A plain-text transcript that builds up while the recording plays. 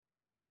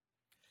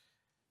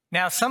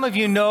Now, some of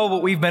you know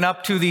what we've been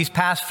up to these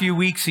past few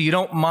weeks, so you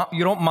don't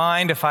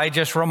mind if I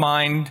just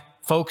remind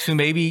folks who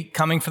may be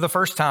coming for the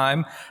first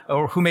time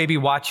or who may be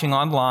watching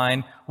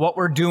online what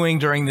we're doing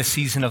during the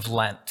season of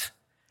Lent.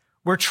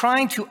 We're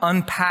trying to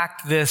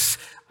unpack this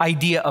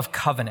idea of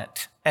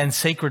covenant and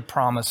sacred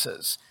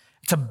promises.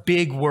 It's a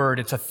big word.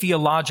 It's a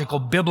theological,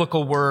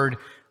 biblical word,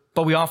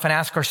 but we often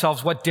ask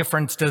ourselves, what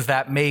difference does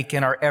that make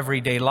in our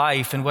everyday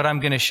life? And what I'm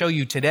going to show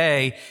you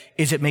today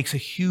is it makes a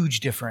huge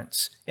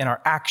difference in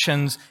our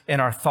actions, in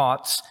our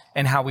thoughts,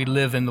 and how we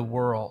live in the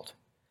world.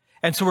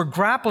 And so we're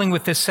grappling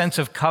with this sense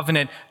of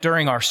covenant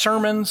during our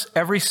sermons.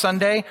 Every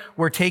Sunday,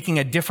 we're taking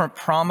a different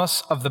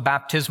promise of the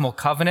baptismal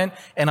covenant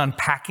and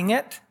unpacking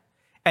it.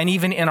 And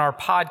even in our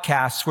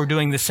podcasts, we're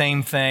doing the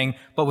same thing,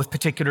 but with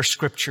particular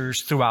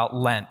scriptures throughout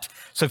Lent.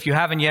 So if you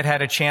haven't yet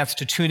had a chance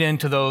to tune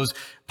into those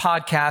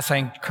podcasts, I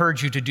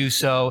encourage you to do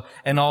so,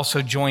 and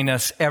also join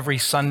us every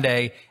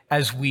Sunday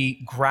as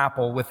we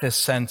grapple with this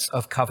sense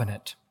of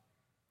covenant.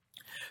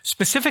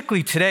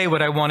 Specifically today,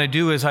 what I want to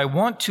do is I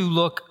want to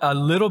look a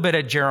little bit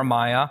at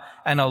Jeremiah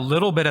and a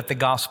little bit at the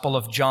Gospel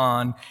of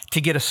John to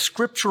get a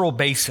scriptural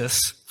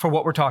basis for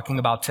what we're talking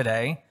about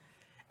today.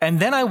 And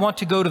then I want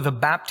to go to the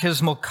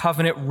baptismal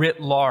covenant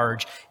writ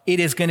large. It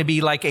is going to be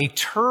like a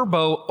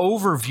turbo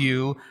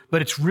overview,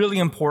 but it's really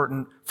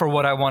important for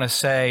what I want to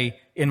say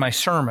in my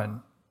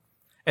sermon.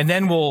 And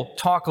then we'll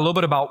talk a little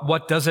bit about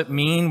what does it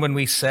mean when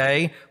we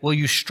say, will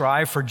you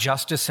strive for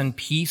justice and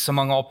peace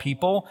among all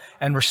people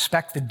and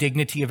respect the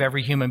dignity of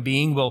every human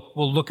being? We'll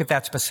look at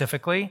that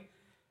specifically.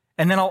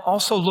 And then I'll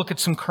also look at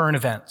some current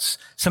events,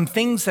 some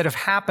things that have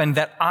happened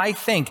that I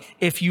think,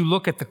 if you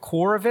look at the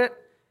core of it,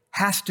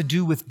 has to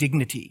do with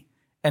dignity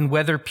and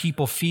whether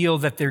people feel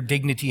that their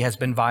dignity has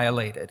been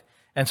violated.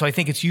 And so I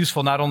think it's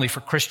useful not only for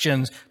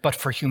Christians, but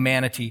for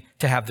humanity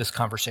to have this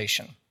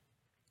conversation.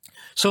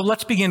 So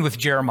let's begin with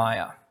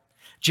Jeremiah.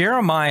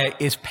 Jeremiah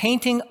is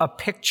painting a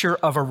picture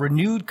of a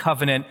renewed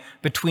covenant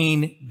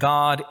between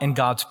God and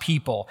God's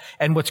people.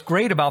 And what's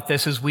great about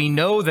this is we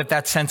know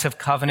that sense of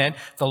covenant,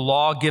 the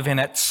law given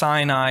at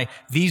Sinai,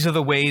 these are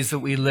the ways that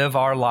we live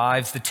our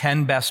lives, the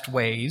 10 best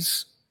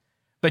ways.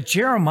 But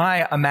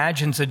Jeremiah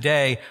imagines a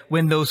day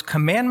when those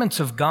commandments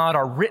of God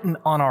are written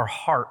on our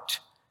heart.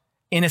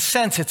 In a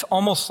sense, it's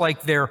almost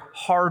like they're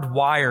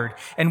hardwired,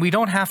 and we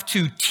don't have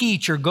to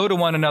teach or go to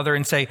one another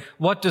and say,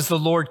 what does the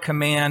Lord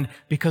command?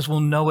 Because we'll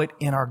know it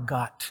in our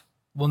gut.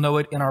 We'll know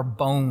it in our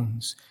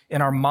bones,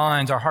 in our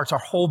minds, our hearts, our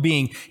whole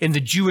being. In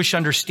the Jewish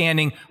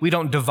understanding, we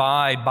don't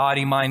divide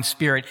body, mind,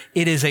 spirit.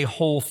 It is a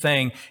whole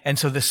thing. And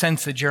so the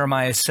sense that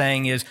Jeremiah is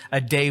saying is a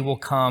day will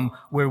come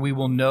where we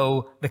will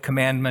know the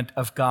commandment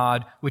of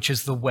God, which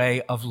is the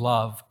way of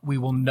love. We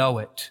will know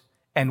it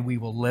and we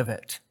will live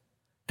it.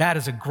 That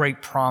is a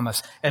great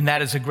promise, and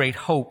that is a great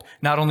hope,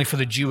 not only for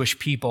the Jewish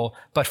people,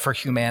 but for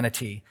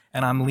humanity.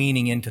 And I'm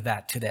leaning into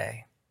that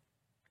today.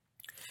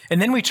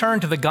 And then we turn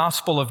to the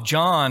Gospel of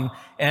John,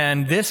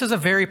 and this is a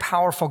very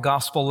powerful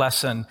gospel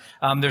lesson.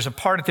 There's a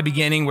part at the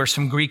beginning where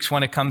some Greeks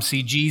want to come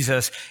see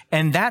Jesus,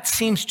 and that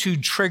seems to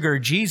trigger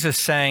Jesus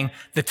saying,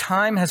 the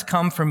time has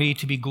come for me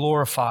to be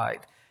glorified.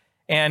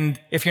 And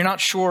if you're not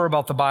sure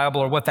about the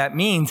Bible or what that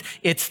means,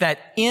 it's that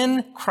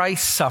in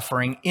Christ's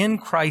suffering, in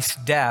Christ's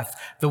death,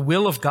 the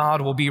will of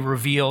God will be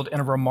revealed in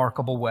a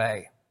remarkable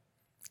way.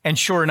 And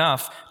sure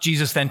enough,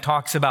 Jesus then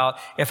talks about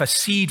if a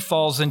seed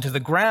falls into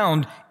the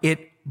ground, it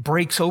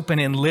breaks open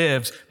and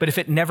lives. But if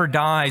it never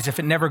dies, if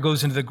it never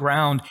goes into the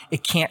ground,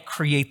 it can't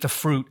create the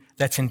fruit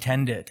that's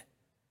intended.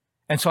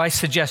 And so I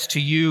suggest to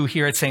you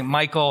here at St.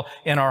 Michael,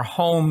 in our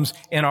homes,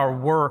 in our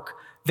work,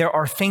 there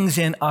are things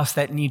in us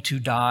that need to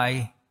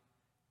die.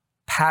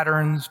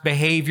 Patterns,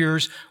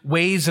 behaviors,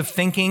 ways of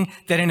thinking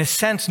that in a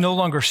sense no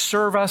longer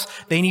serve us.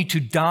 They need to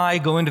die,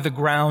 go into the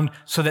ground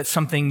so that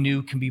something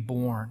new can be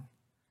born.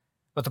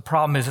 But the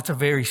problem is it's a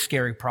very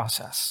scary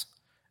process.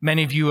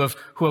 Many of you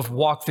who have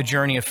walked the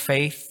journey of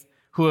faith,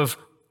 who have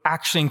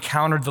actually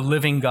encountered the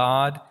living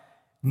God,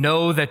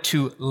 know that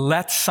to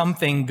let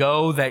something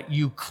go that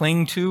you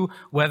cling to,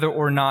 whether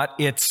or not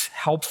it's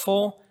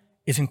helpful,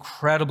 is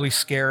incredibly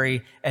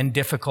scary and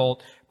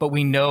difficult. But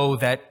we know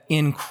that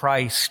in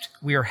Christ,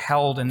 we are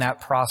held in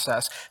that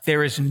process.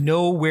 There is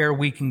nowhere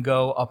we can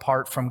go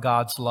apart from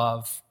God's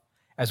love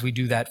as we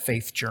do that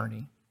faith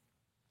journey.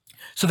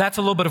 So that's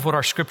a little bit of what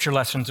our scripture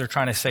lessons are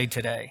trying to say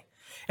today.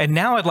 And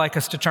now I'd like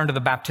us to turn to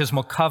the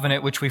baptismal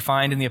covenant, which we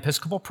find in the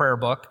Episcopal Prayer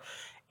Book.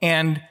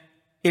 And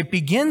it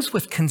begins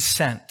with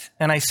consent.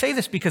 And I say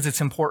this because it's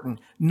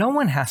important. No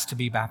one has to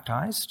be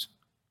baptized.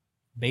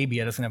 Baby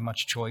doesn't have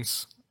much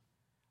choice.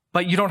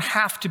 But you don't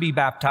have to be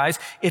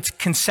baptized. It's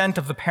consent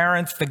of the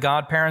parents, the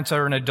godparents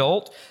or an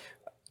adult.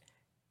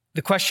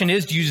 The question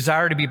is, do you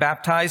desire to be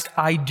baptized?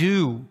 I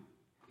do.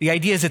 The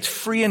idea is it's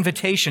free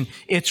invitation.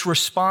 It's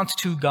response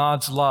to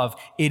God's love.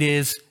 It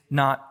is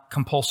not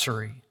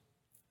compulsory.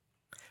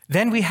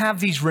 Then we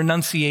have these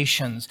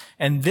renunciations,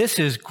 and this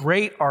is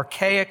great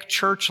archaic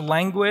church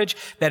language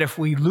that if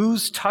we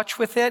lose touch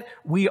with it,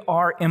 we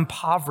are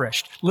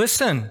impoverished.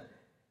 Listen,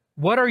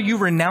 What are you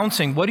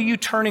renouncing? What are you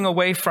turning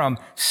away from?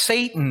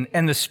 Satan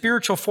and the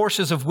spiritual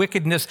forces of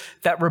wickedness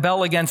that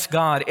rebel against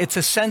God. It's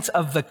a sense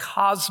of the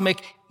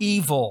cosmic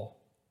evil.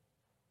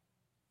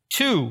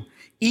 2,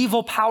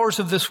 evil powers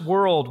of this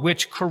world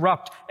which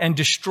corrupt and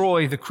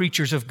destroy the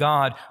creatures of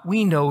God.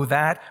 We know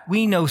that.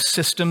 We know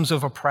systems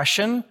of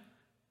oppression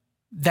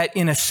that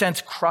in a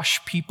sense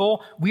crush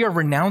people. We are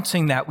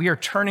renouncing that. We are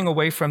turning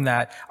away from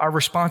that. Our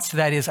response to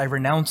that is, I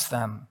renounce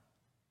them.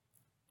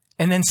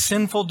 And then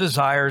sinful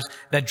desires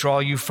that draw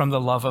you from the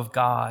love of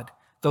God.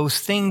 Those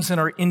things in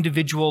our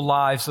individual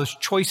lives, those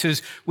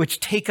choices which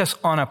take us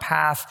on a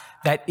path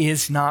that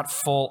is not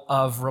full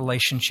of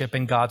relationship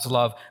in God's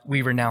love,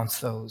 we renounce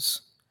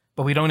those.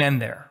 But we don't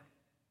end there.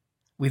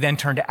 We then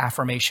turn to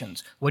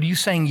affirmations. What are you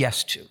saying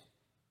yes to?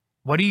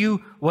 What are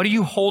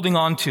you holding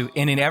on to?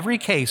 And in every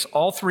case,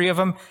 all 3 of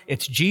them,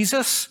 it's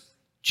Jesus,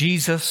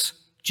 Jesus,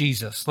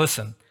 Jesus.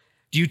 Listen,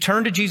 do you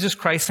turn to Jesus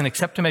Christ and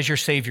accept him as your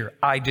Savior?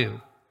 I do.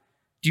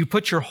 Do you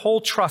put your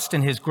whole trust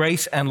in his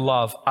grace and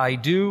love? I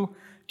do.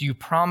 Do you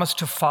promise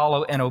to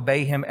follow and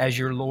obey him as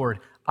your Lord?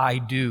 I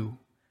do.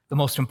 The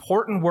most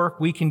important work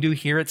we can do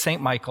here at St.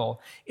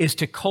 Michael is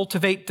to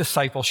cultivate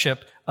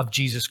discipleship of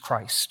Jesus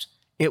Christ.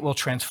 It will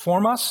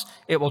transform us,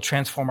 it will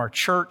transform our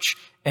church,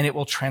 and it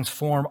will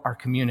transform our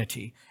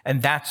community.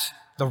 And that's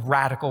the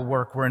radical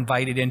work we're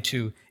invited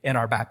into in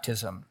our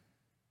baptism.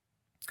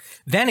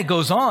 Then it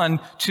goes on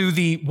to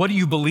the, what do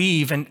you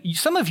believe? And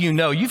some of you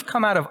know, you've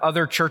come out of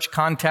other church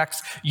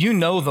contexts. You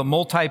know the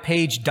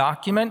multi-page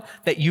document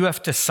that you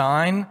have to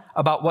sign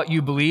about what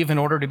you believe in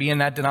order to be in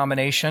that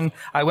denomination.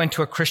 I went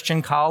to a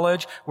Christian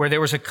college where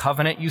there was a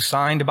covenant you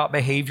signed about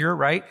behavior,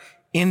 right?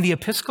 In the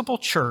Episcopal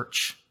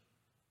Church,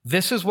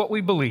 this is what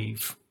we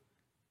believe.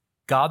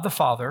 God the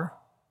Father,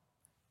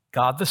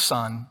 God the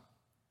Son,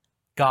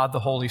 God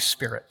the Holy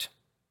Spirit.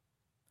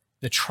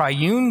 The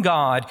triune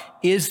God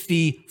is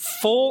the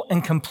full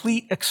and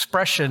complete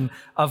expression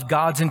of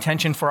God's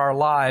intention for our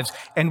lives,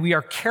 and we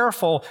are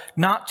careful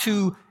not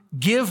to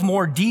give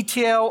more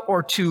detail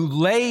or to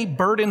lay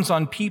burdens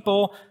on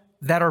people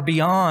that are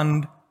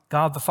beyond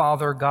God the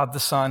Father, God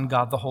the Son,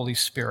 God the Holy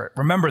Spirit.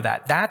 Remember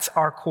that. That's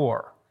our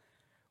core.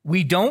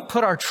 We don't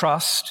put our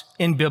trust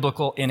in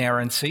biblical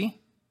inerrancy,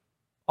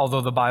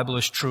 although the Bible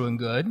is true and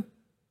good.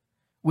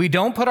 We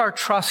don't put our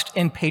trust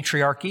in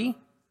patriarchy,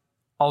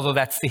 although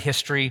that's the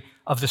history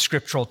of the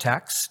scriptural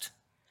text.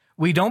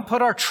 We don't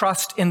put our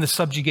trust in the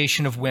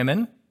subjugation of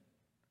women,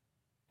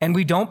 and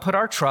we don't put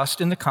our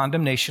trust in the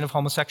condemnation of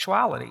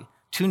homosexuality,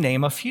 to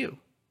name a few.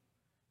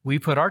 We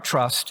put our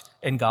trust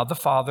in God the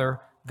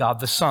Father, God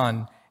the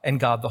Son, and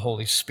God the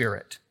Holy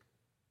Spirit.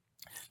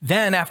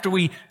 Then, after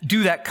we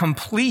do that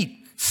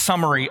complete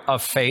summary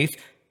of faith,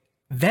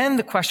 then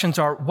the questions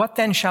are, what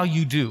then shall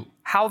you do?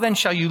 How then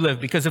shall you live?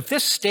 Because if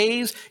this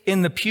stays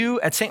in the pew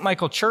at St.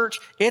 Michael Church,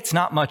 it's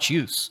not much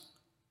use.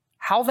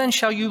 How then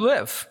shall you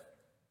live?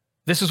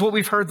 This is what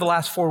we've heard the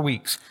last 4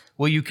 weeks.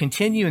 Will you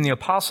continue in the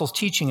apostles'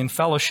 teaching and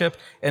fellowship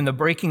and the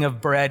breaking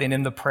of bread and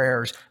in the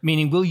prayers?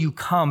 Meaning, will you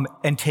come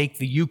and take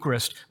the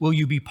Eucharist? Will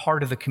you be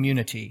part of the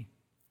community?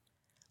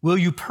 Will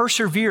you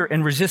persevere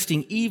in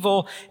resisting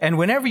evil? And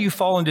whenever you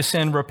fall into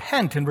sin,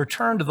 repent and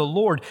return to the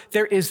Lord.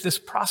 There is this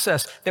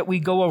process that we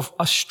go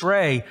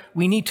astray.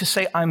 We need to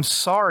say, I'm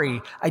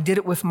sorry. I did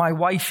it with my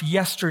wife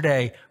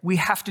yesterday. We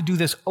have to do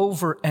this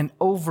over and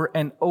over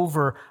and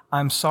over.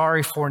 I'm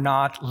sorry for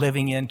not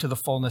living into the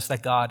fullness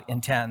that God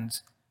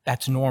intends.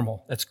 That's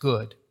normal. That's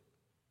good.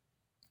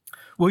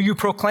 Will you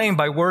proclaim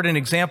by word and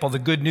example the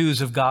good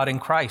news of God in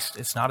Christ?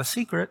 It's not a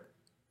secret.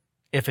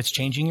 If it's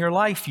changing your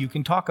life, you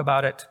can talk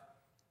about it.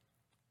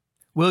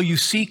 Will you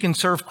seek and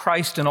serve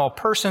Christ in all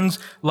persons,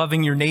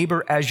 loving your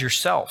neighbor as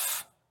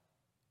yourself?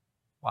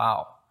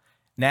 Wow.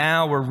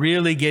 Now we're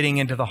really getting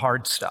into the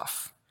hard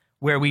stuff,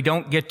 where we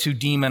don't get to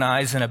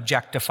demonize and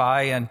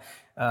objectify and,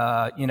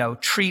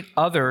 treat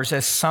others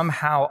as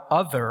somehow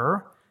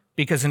other,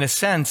 because in a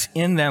sense,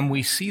 in them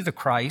we see the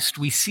Christ,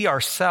 we see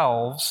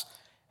ourselves,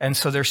 and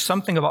so there's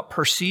something about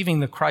perceiving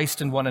the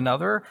Christ in one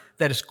another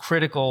that is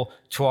critical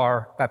to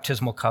our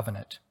baptismal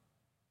covenant.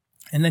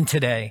 And then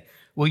today,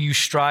 will you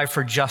strive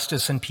for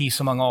justice and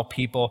peace among all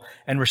people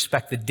and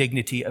respect the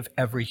dignity of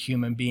every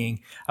human being?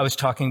 I was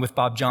talking with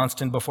Bob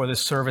Johnston before this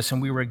service,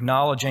 and we were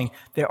acknowledging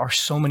there are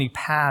so many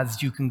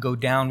paths you can go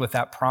down with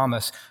that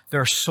promise.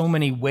 There are so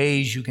many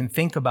ways you can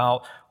think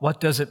about what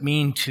does it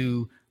mean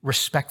to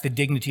respect the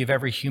dignity of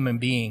every human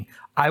being.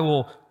 I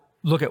will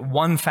look at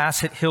one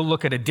facet, he'll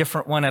look at a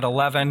different one at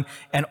 11,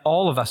 and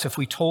all of us, if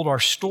we told our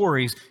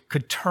stories,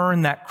 could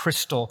turn that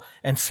crystal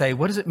and say,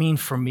 what does it mean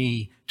for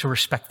me to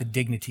respect the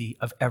dignity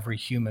of every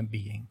human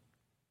being?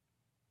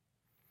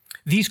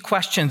 These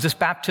questions, this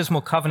baptismal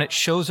covenant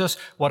shows us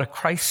what a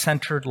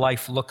Christ-centered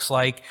life looks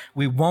like.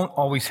 We won't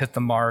always hit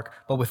the mark,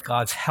 but with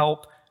God's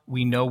help,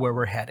 we know where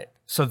we're headed.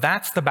 So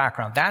that's the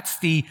background. That's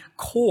the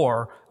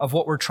core of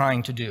what we're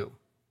trying to do.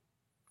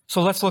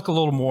 So let's look a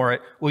little more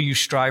at, will you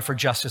strive for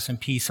justice and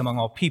peace among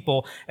all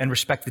people and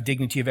respect the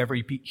dignity of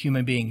every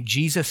human being?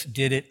 Jesus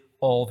did it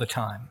all the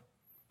time.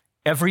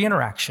 Every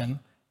interaction,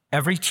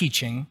 every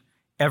teaching,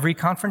 every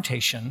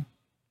confrontation,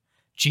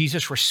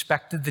 Jesus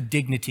respected the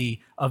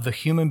dignity of the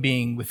human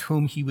being with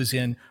whom he was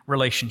in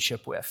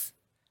relationship with.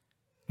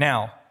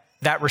 Now,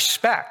 that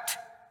respect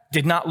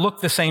did not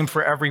look the same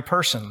for every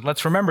person.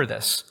 Let's remember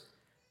this.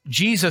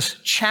 Jesus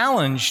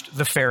challenged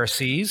the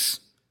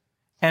Pharisees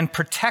and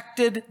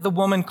protected the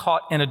woman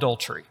caught in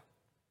adultery.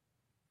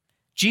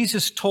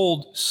 Jesus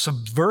told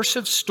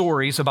subversive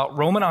stories about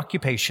Roman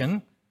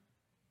occupation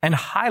and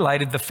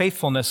highlighted the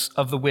faithfulness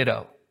of the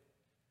widow.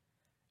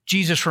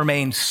 Jesus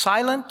remained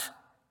silent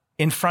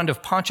in front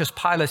of Pontius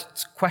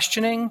Pilate's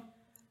questioning,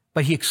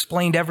 but he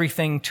explained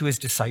everything to his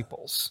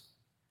disciples.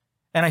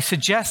 And I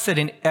suggest that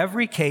in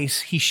every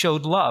case, he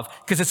showed love,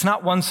 because it's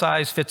not one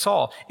size fits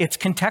all. It's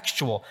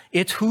contextual.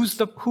 It's who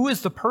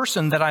is the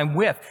person that I'm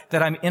with,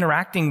 that I'm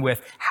interacting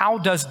with? How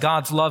does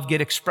God's love get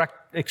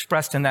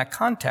expressed in that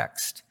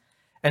context?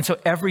 And so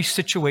every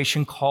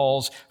situation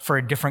calls for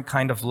a different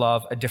kind of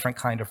love, a different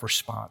kind of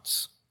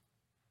response.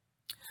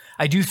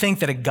 I do think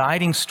that a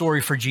guiding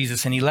story for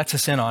Jesus, and he lets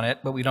us in on it,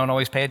 but we don't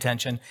always pay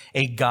attention,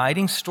 a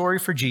guiding story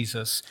for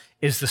Jesus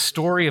is the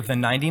story of the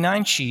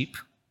 99 sheep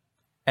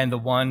and the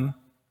one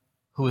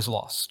who is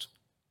lost.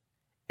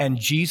 And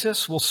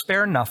Jesus will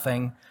spare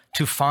nothing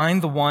to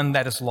find the one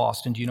that is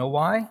lost. And do you know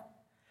why?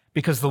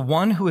 Because the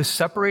one who is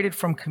separated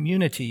from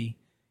community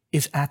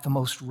is at the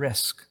most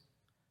risk.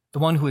 The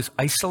one who is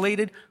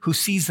isolated, who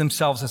sees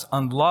themselves as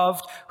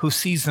unloved, who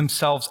sees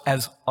themselves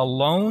as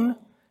alone,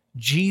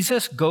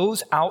 Jesus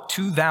goes out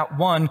to that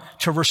one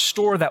to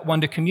restore that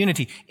one to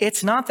community.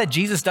 It's not that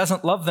Jesus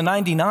doesn't love the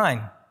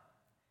 99.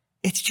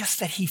 It's just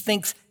that he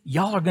thinks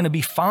y'all are going to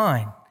be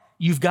fine.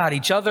 You've got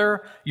each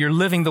other. You're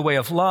living the way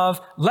of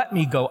love. Let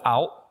me go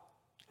out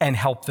and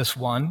help this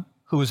one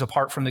who is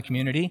apart from the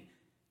community.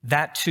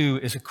 That too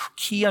is a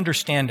key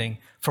understanding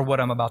for what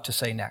I'm about to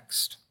say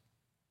next.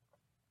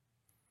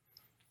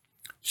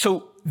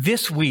 So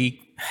this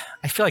week,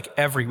 I feel like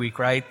every week,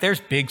 right? There's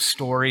big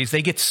stories.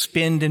 They get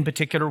spinned in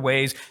particular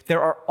ways.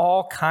 There are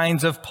all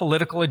kinds of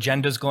political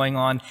agendas going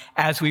on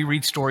as we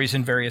read stories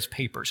in various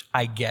papers.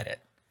 I get it.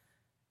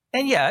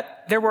 And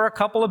yet, there were a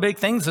couple of big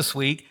things this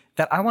week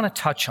that I want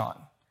to touch on.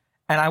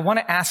 And I want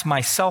to ask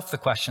myself the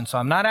question. So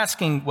I'm not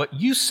asking what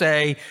you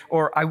say,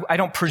 or I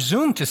don't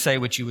presume to say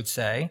what you would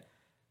say,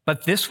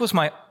 but this was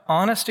my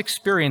honest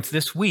experience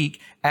this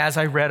week as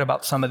I read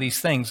about some of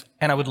these things.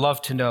 And I would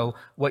love to know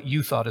what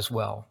you thought as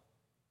well.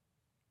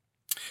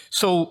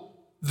 So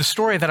the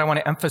story that I want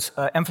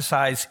to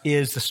emphasize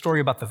is the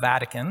story about the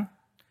Vatican.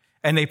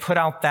 And they put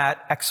out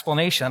that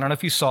explanation. I don't know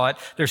if you saw it.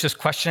 There's this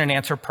question and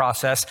answer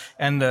process,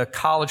 and the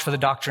College for the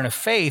Doctrine of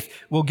Faith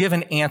will give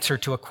an answer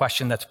to a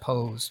question that's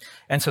posed.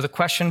 And so the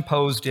question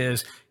posed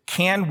is,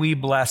 can we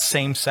bless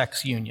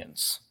same-sex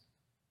unions?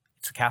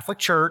 It's the Catholic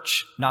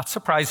Church. Not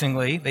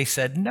surprisingly, they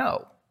said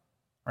no,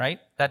 right?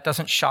 That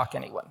doesn't shock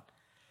anyone.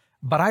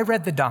 But I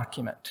read the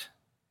document,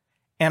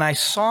 and I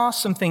saw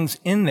some things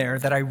in there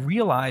that I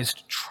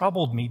realized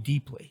troubled me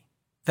deeply,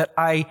 that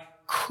I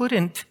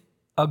couldn't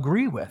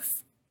agree with.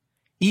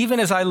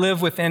 Even as I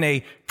live within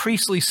a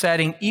priestly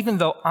setting, even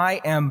though I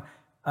am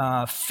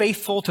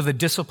faithful to the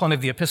discipline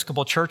of the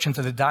Episcopal Church and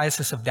to the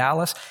Diocese of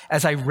Dallas,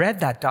 as I read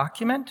that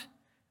document,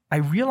 I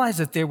realized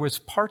that there was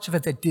parts of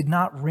it that did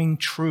not ring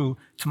true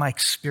to my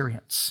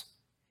experience,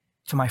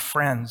 to my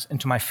friends,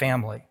 and to my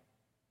family.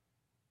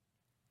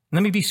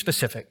 Let me be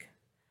specific.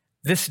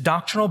 This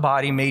doctrinal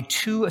body made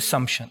two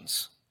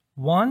assumptions.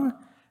 One,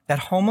 that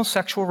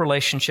homosexual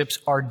relationships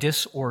are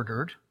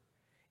disordered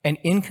and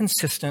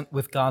inconsistent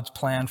with God's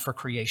plan for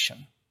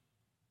creation.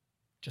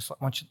 I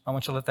want you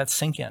to let that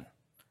sink in.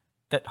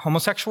 That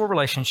homosexual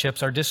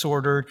relationships are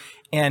disordered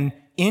and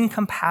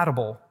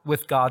incompatible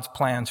with God's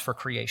plans for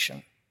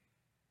creation.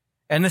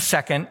 And the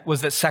second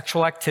was that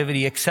sexual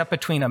activity, except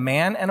between a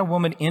man and a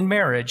woman in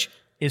marriage,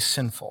 is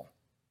sinful.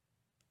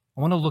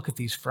 I want to look at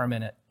these for a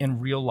minute in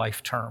real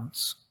life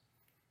terms.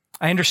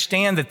 I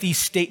understand that these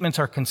statements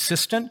are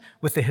consistent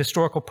with the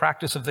historical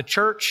practice of the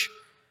church,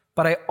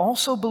 but I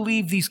also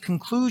believe these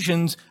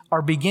conclusions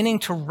are beginning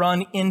to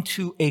run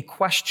into a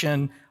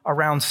question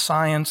around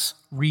science,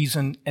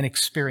 reason, and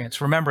experience.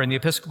 Remember, in the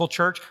Episcopal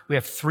Church, we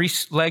have three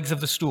legs of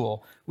the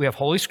stool. We have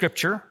Holy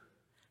Scripture,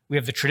 we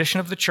have the tradition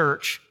of the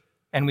church,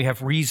 and we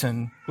have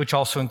reason, which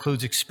also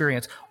includes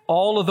experience.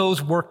 All of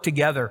those work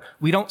together.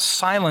 We don't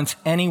silence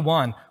any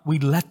one. We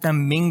let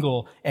them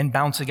mingle and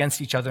bounce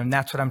against each other, and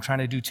that's what I'm trying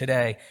to do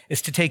today,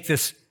 is to take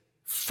this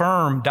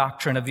firm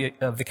doctrine of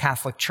the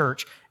Catholic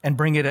Church and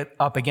bring it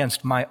up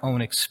against my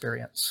own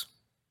experience.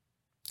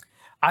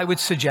 I would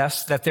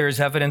suggest that there is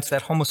evidence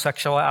that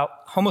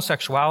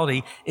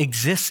homosexuality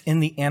exists in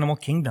the animal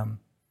kingdom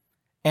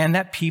and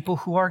that people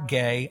who are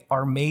gay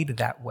are made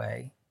that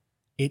way.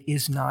 It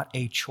is not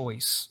a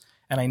choice.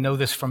 And I know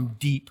this from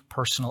deep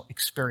personal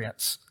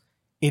experience.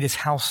 It is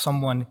how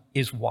someone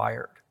is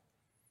wired.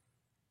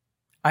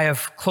 I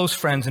have close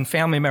friends and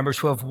family members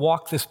who have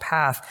walked this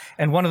path,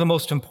 and one of the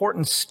most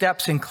important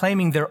steps in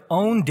claiming their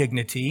own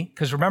dignity,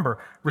 because remember,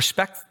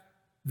 respect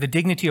the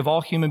dignity of all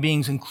human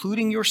beings,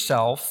 including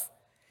yourself,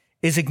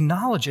 is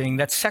acknowledging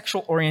that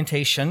sexual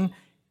orientation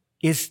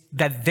is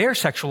that their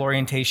sexual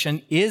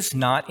orientation is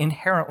not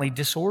inherently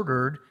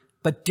disordered,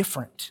 but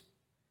different.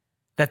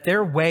 That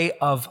their way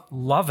of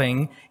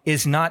loving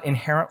is not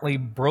inherently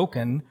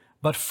broken,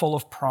 but full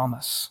of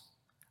promise.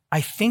 I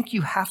think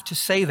you have to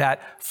say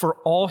that for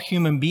all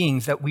human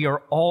beings, that we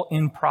are all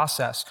in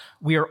process.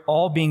 We are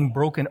all being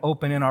broken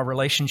open in our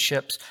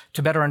relationships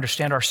to better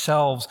understand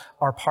ourselves,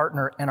 our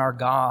partner, and our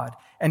God.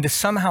 And to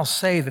somehow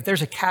say that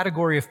there's a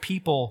category of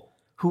people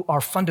who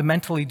are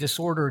fundamentally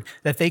disordered,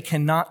 that they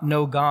cannot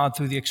know God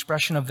through the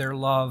expression of their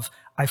love,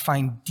 I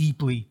find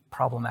deeply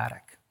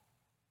problematic.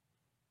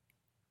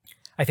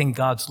 I think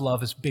God's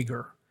love is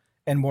bigger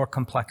and more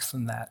complex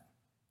than that.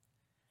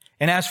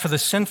 And as for the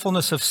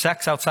sinfulness of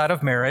sex outside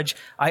of marriage,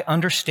 I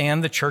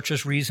understand the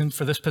church's reason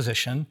for this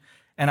position,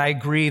 and I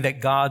agree that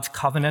God's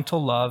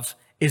covenantal love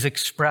is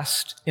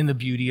expressed in the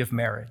beauty of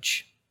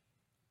marriage.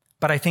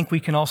 But I think we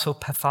can also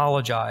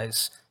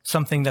pathologize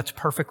something that's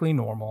perfectly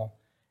normal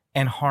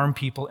and harm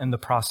people in the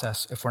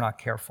process if we're not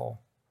careful.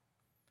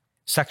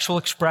 Sexual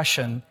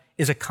expression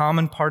is a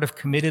common part of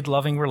committed,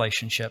 loving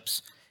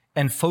relationships,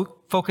 and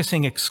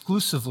focusing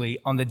exclusively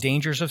on the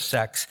dangers of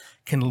sex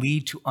can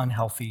lead to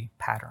unhealthy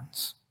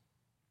patterns.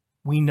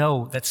 We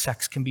know that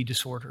sex can be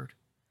disordered.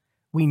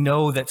 We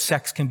know that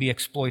sex can be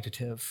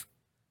exploitative.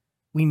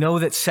 We know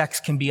that sex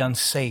can be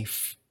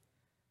unsafe.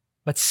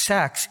 But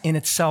sex in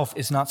itself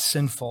is not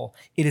sinful.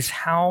 It is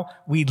how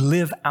we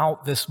live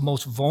out this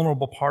most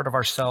vulnerable part of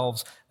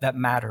ourselves that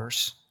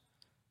matters.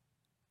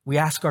 We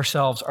ask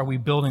ourselves, are we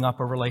building up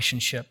a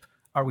relationship?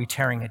 Are we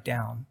tearing it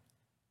down?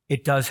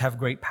 It does have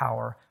great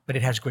power, but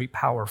it has great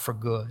power for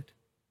good.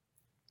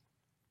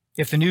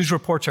 If the news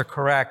reports are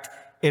correct,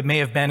 it may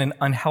have been an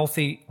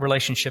unhealthy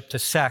relationship to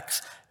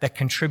sex that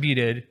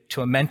contributed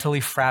to a mentally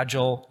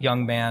fragile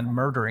young man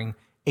murdering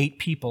 8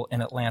 people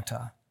in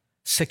Atlanta,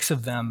 6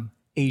 of them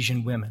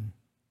Asian women.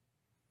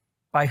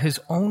 By his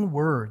own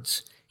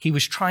words, he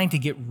was trying to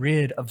get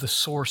rid of the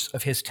source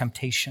of his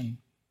temptation.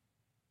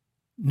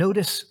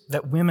 Notice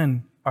that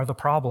women are the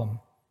problem.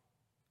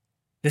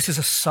 This is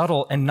a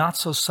subtle and not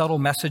so subtle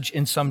message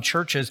in some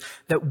churches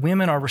that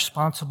women are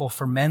responsible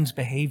for men's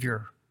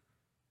behavior.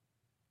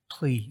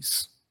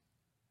 Please,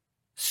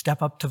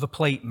 step up to the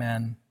plate,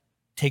 men.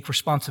 Take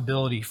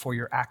responsibility for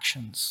your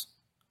actions.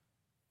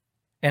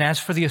 And as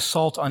for the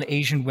assault on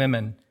Asian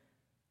women,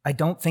 I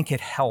don't think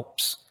it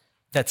helps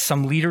that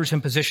some leaders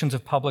in positions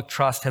of public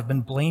trust have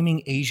been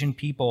blaming Asian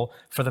people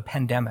for the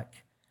pandemic,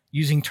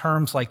 using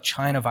terms like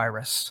China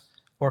virus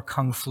or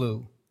Kung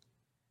flu.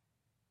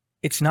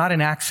 It's not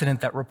an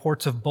accident that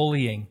reports of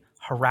bullying,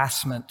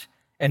 harassment,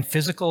 and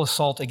physical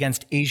assault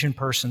against Asian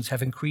persons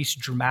have increased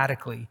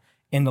dramatically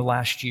in the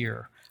last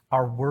year.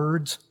 Our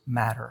words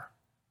matter.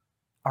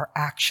 Our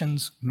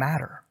actions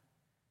matter.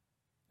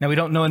 Now, we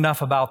don't know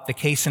enough about the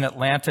case in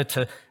Atlanta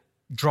to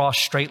draw a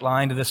straight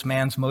line to this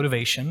man's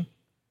motivation,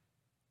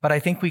 but I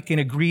think we can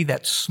agree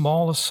that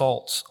small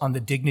assaults on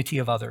the dignity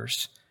of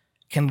others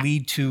can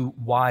lead to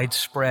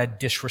widespread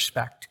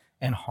disrespect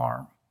and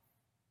harm.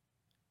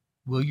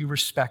 Will you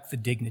respect the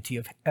dignity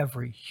of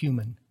every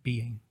human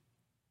being?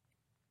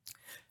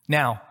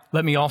 Now,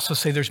 let me also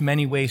say there's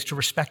many ways to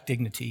respect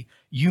dignity.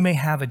 You may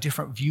have a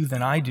different view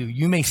than I do.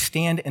 You may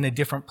stand in a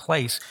different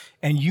place,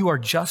 and you are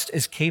just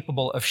as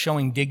capable of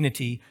showing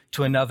dignity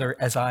to another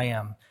as I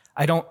am.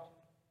 I don't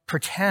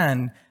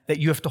pretend that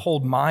you have to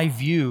hold my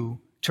view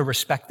to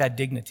respect that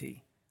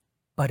dignity,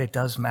 but it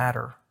does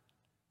matter.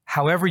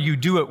 However you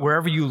do it,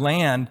 wherever you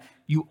land,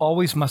 you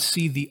always must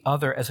see the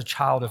other as a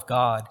child of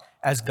God,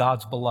 as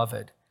God's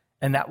beloved,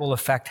 and that will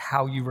affect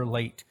how you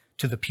relate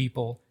to the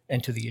people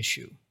and to the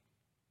issue.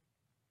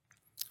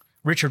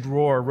 Richard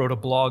Rohr wrote a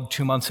blog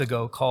 2 months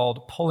ago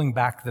called Pulling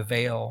Back the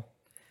Veil,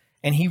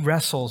 and he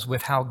wrestles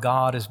with how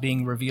God is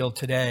being revealed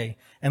today.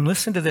 And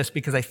listen to this,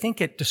 because I think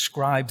it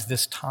describes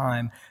this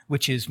time,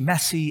 which is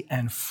messy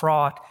and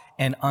fraught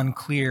and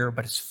unclear,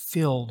 but it's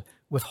filled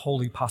with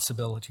holy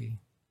possibility.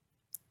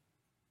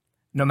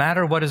 No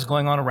matter what is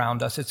going on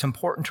around us, it's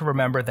important to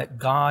remember that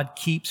God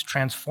keeps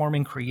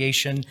transforming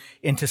creation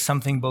into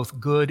something both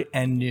good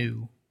and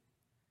new.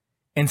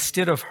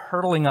 Instead of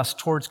hurtling us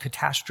towards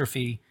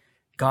catastrophe,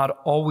 God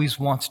always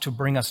wants to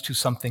bring us to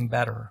something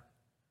better.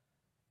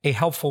 A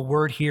helpful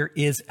word here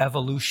is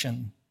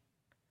evolution.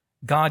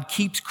 God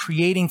keeps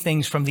creating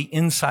things from the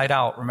inside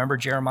out. Remember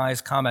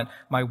Jeremiah's comment,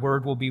 my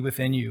word will be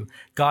within you.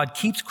 God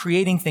keeps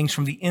creating things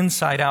from the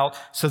inside out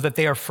so that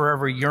they are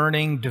forever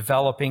yearning,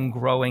 developing,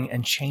 growing,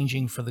 and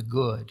changing for the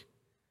good.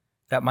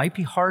 That might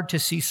be hard to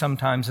see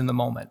sometimes in the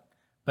moment,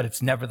 but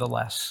it's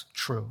nevertheless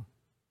true.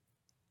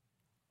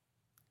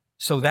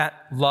 So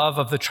that love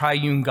of the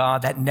triune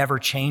God that never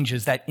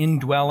changes, that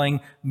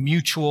indwelling,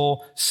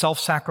 mutual,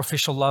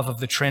 self-sacrificial love of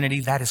the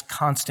Trinity, that is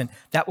constant.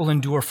 That will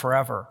endure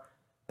forever.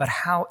 But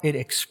how it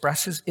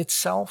expresses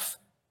itself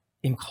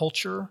in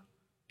culture,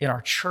 in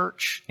our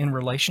church, in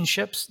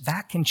relationships,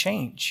 that can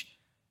change,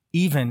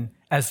 even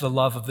as the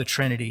love of the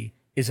Trinity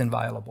is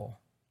inviolable.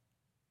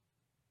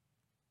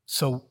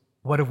 So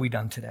what have we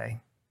done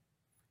today?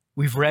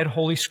 We've read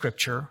Holy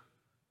Scripture.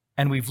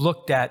 and we've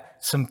looked at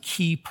some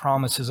key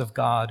promises of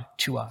God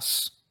to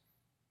us.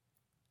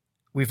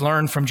 We've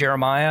learned from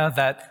Jeremiah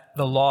that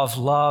the law of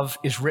love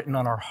is written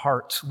on our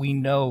hearts. We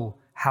know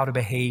how to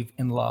behave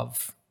in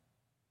love.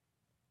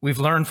 We've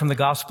learned from the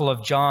Gospel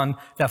of John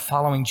that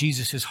following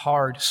Jesus is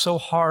hard, so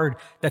hard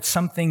that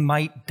something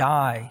might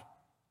die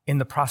in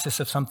the process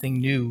of something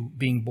new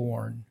being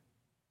born.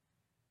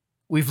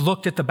 We've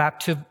looked at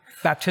the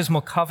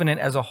baptismal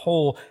covenant as a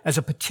whole, as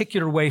a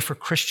particular way for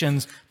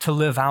Christians to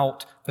live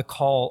out the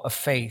call of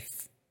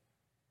faith.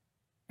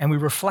 And we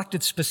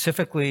reflected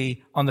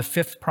specifically on the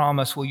fifth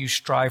promise, will you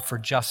strive for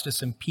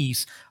justice and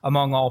peace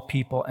among all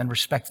people and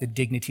respect the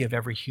dignity of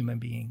every human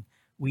being.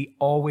 We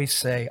always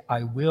say,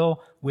 I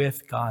will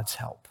with God's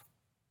help.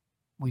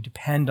 We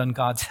depend on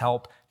God's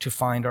help to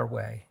find our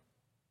way.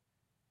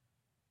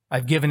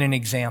 I've given an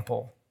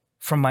example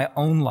from my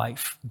own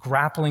life,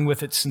 grappling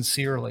with it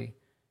sincerely,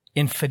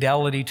 in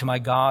fidelity to my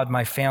God,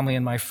 my family,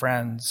 and my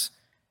friends.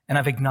 And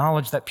I've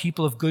acknowledged that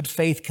people of good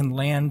faith can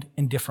land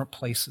in different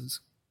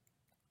places.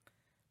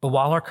 But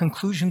while our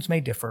conclusions may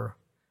differ,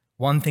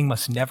 one thing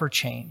must never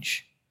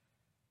change,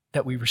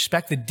 that we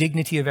respect the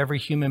dignity of every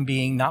human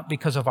being, not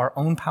because of our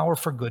own power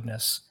for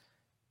goodness,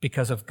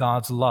 because of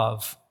God's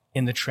love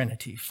in the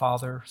Trinity,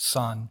 Father,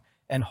 Son,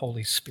 and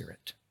Holy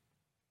Spirit.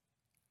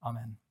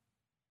 Amen.